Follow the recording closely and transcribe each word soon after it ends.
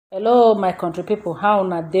Hello my country people, how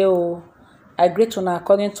una dey o? I greet una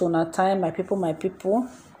according to una time, my people.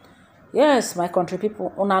 Yes, my country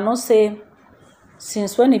people, una know say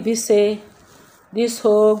since when e be say this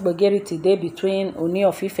whole gbegerity dey between Ooni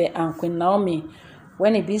of Ife and Queen Naomi,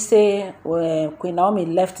 when e be say Queen Naomi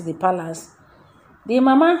left the palace, the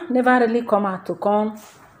mama never really come out to come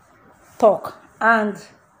talk, and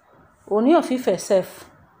Ooni of Ife sef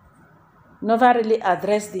never really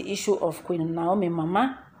address the issue of Queen Naomi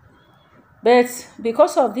mama. But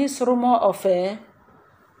because of this rumor of belle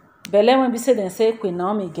when be say dem say Queen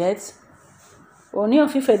Naomi get, Ooni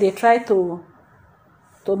of Ife dey try to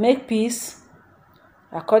make peace.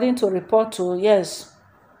 According to report to, yes,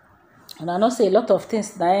 and I know say a lot of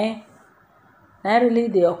things na really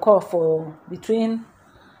dey occur for between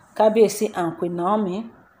Kabiyesi and Queen Naomi.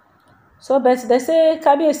 So but they say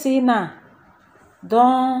Kabiyesi now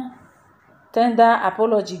don tender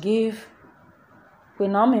apology give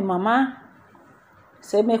Queen Naomi mama,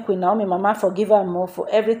 say make Queen Naomi mama forgive am more for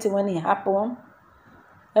everything when e happen,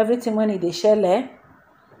 everything when e dey shele.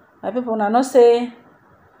 My people, una know say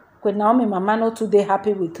Queen Naomi mama no too dey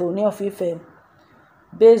happy with Ooni of Ife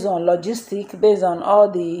based on logistics, based on all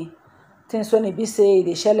the things when e be say e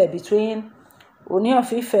dey shele between Ooni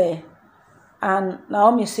of Ife and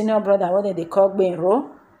Naomi senior brother wey dem dey call Gbenro.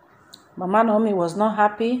 Mama Naomi was not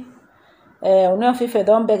happy. Ooni of Ife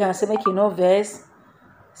don beg am say make e no vex,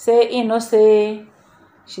 say e know say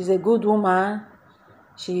she's a good woman,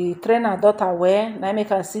 she train her daughter well, na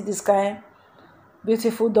make am see this kind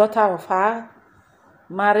beautiful daughter of her,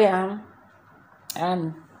 marry am,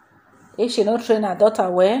 and if she no train her daughter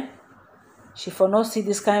well, she for no see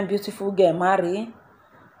this kind beautiful girl marry,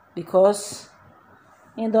 because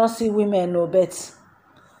he don see women no, but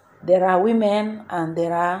there are women and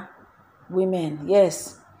there are women.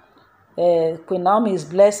 Yes, Queen Naomi is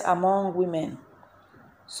blessed among women.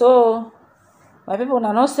 So my people,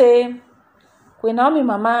 una know say Queen Naomi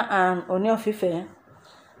mama and Ooni of Ife,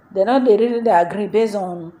 they no dey really dey agree based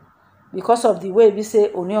on, because of the way we say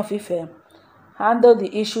Ooni of Ife handle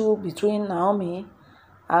the issue between Naomi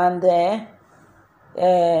and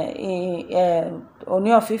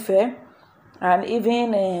Ooni of Ife, and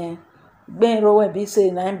even Gbenro wey be say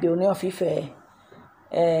na him be Ooni of Ife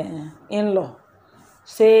in-law.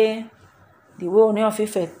 Say the way Ooni of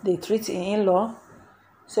Ife dey treat im in-law,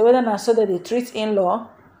 say whether na so dem dey treat in-law,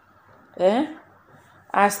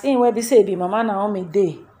 as im wey be say be mama Naomi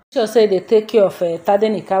dey sure say dey take care of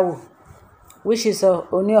Tadenikawo, which is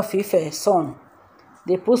Ooni of Ife son.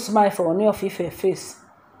 Dey put smile for Ooni of Ife face.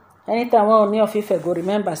 Anytime when Ooni of Ife go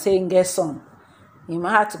remember say im get son, im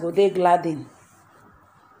heart go dey gladden.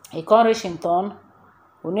 E come reach im turn,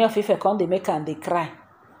 Ooni of Ife come dey make am dey cry,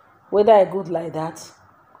 whether e good like that.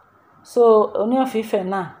 So Ooni of Ife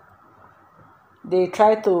now dey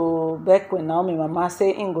try to beg Queen Naomi mama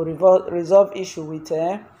say im go resolve issue with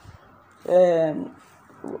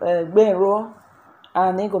Gbenro,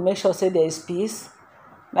 and im go make sure say there is peace.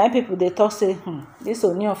 My people dey talk say this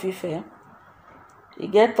Ooni of Ife, e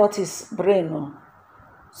get tortoise brain o.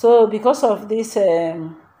 So because of this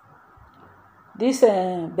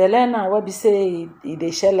belle now wey be say e dey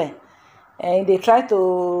shele, and e dey try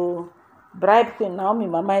to bribe Queen Naomi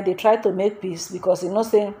mama, e dey try to make peace, because e know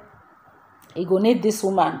say e go need this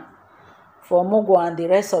woman for mugo and the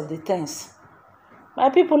rest of the things. My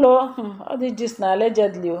people, all this gist na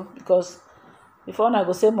allegedly, because before una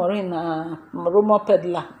go say Maureen na rumor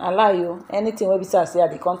peddler, I lie o. Anything wey be say I say I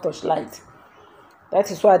dey come touch light. That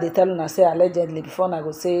is why I dey tell una say allegedly, before una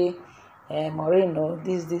go say Maureen or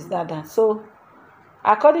this that. So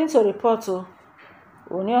according to report o,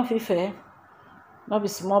 Ooni of Ife no be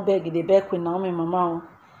small beg, e dey beg Queen Naomi mama o.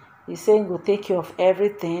 He say he go take care of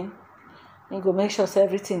everything, he go make sure say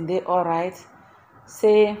everything dey alright.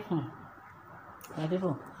 Say my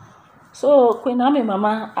people, so Queen Naomi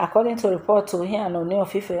mama, according to report to him and Ooni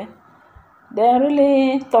of Ife, they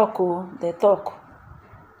really talk o. They talk.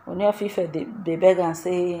 Ooni of Ife dey beg am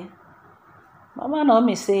say, mama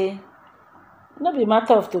Naomi say, no be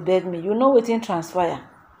matter of to beg me, you know wetin transpire,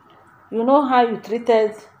 you know how you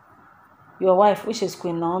treated your wife, which is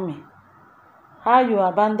Queen Naomi, how you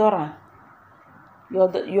abandon her.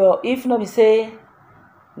 Your if no be say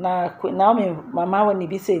na Queen Naomi mama when e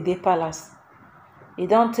be say e dey palace, e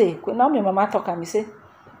don tey. Queen Naomi mama talk am, e say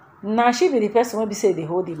na she be the person wey be say dey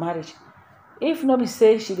hold the marriage. If no be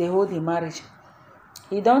say she dey hold the marriage,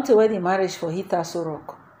 e don tey wey the marriage for hit Aso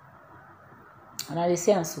Rock, and I dey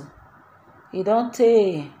see am so. E don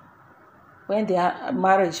tey when the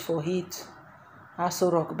marriage for hit Aso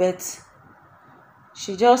Rock, but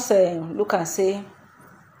she just look and say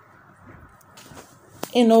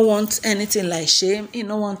He no want anything like shame. He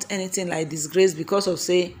no want anything like disgrace because of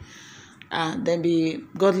say dem be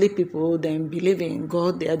godly people, dem believe in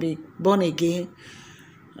God, they be born again.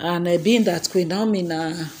 And being that Queen Naomi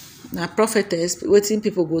na prophetess, wetin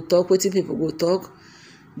people go talk,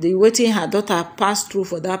 the wetin her daughter pass through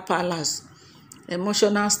for that palace,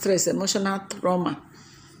 emotional stress, emotional trauma.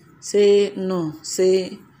 Say no,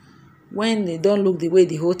 say when they don look the way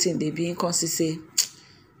the whole thing dey be, come see say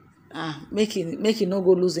make e no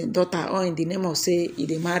go lose im daughter, or in the name of say e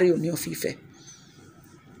dey marry Ooni of Ife.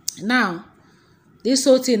 Now this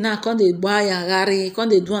whole thing now come dey gba yagari, come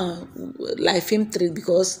dey do am like film trick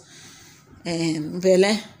because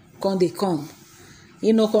belle come dey come.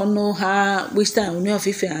 You no come know how which time Ooni of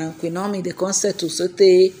Ife and Queen Naomi dey come settle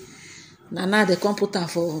sotey na now dey come put am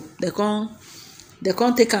for dey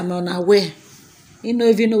come take am unaware. You no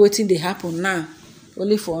even know wetin dey happen now.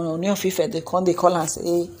 Only for Ooni of Ife dey come dey call am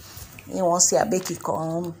say he wan see abeg e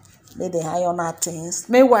come make dem iron her things.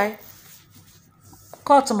 Meanwhile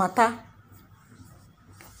court matter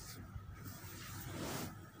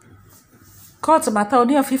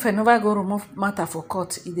Ooni of Ife never go remove matter for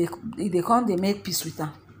court. E dey come dey make peace with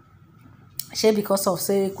am. Shey because of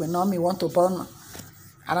say Queen Naomi want to born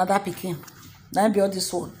another pikin, na be all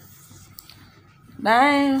this one.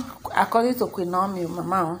 Na according to Queen Naomi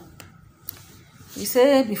mama, he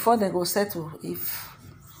say before dem go settle, if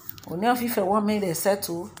Ooni of Ife want make dem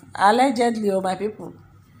settle, allegedly my people,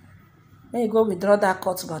 make you go withdraw that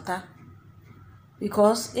court matter.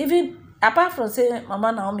 Because even apart from say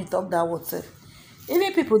mama Naomi talk that word sef,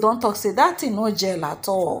 even people don talk say that thing no gel at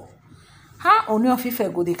all. How Ooni of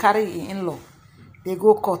Ife go dey carry im in-law dey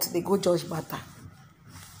go court, dey go judge matter?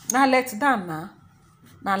 Na let down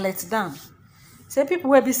na let down. Say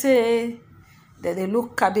people wey be say dem dey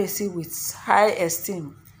look Kabiyesi with high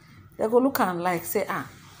esteem, dem go look am like say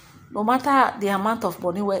no matter the amount of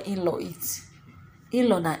money wey in-law eat,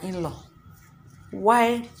 in-law na in-law.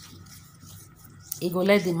 Why e go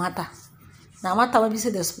let the matter? Na matter wey be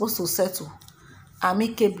say dem suppose to settle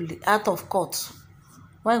amicably out of court,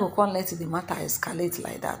 why go come let the matter escalate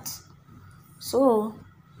like that? So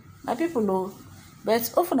my people o, but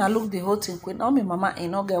if una look the whole thing, Queen Naomi mama e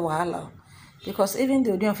no get wahala, because even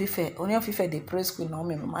the Ooni of Ife dey praise Queen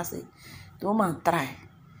Naomi mama say the woman try,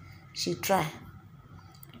 she try.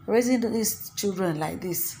 Raising these children like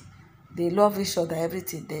this, they love each other,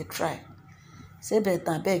 everything they try. Say but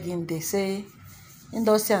na begging dey say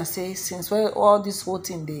industry and say since when all this whole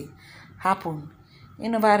thing dey happen, he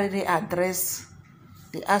never really address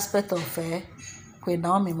the aspect of Queen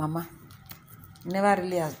Naomi mama. He never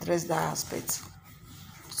really address that aspect.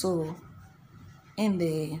 So in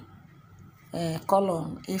the call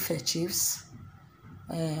on Ife chiefs,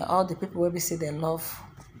 all the people wey be say they love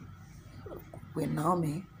Queen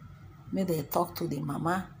Naomi, make they talk to the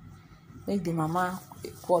mama, make the mama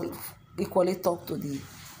equally talk to the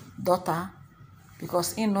daughter,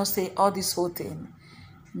 because he know say all this whole thing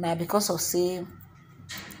na because of say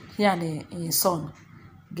he and his son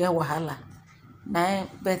get wahala. Na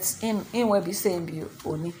but in wey be say him be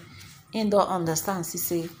Ooni, him don understand, see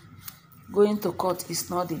say going to court is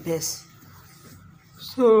not the best.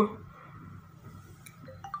 So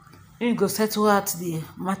him go settle out the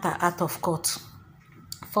matter out of court.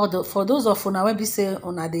 For those of una wey be say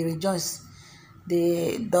una dey rejoice,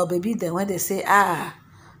 the baby dem when they say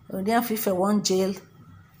Ooni of Ife wan jail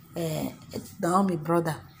Naomi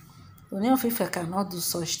brother. Ooni of Ife cannot do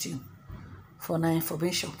such thing. For na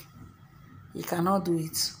information, he cannot do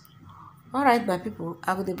it. All right, my people,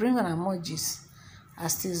 I will bring on emojis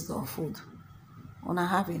as things don food. Una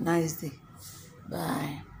have a nice day.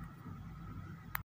 Bye.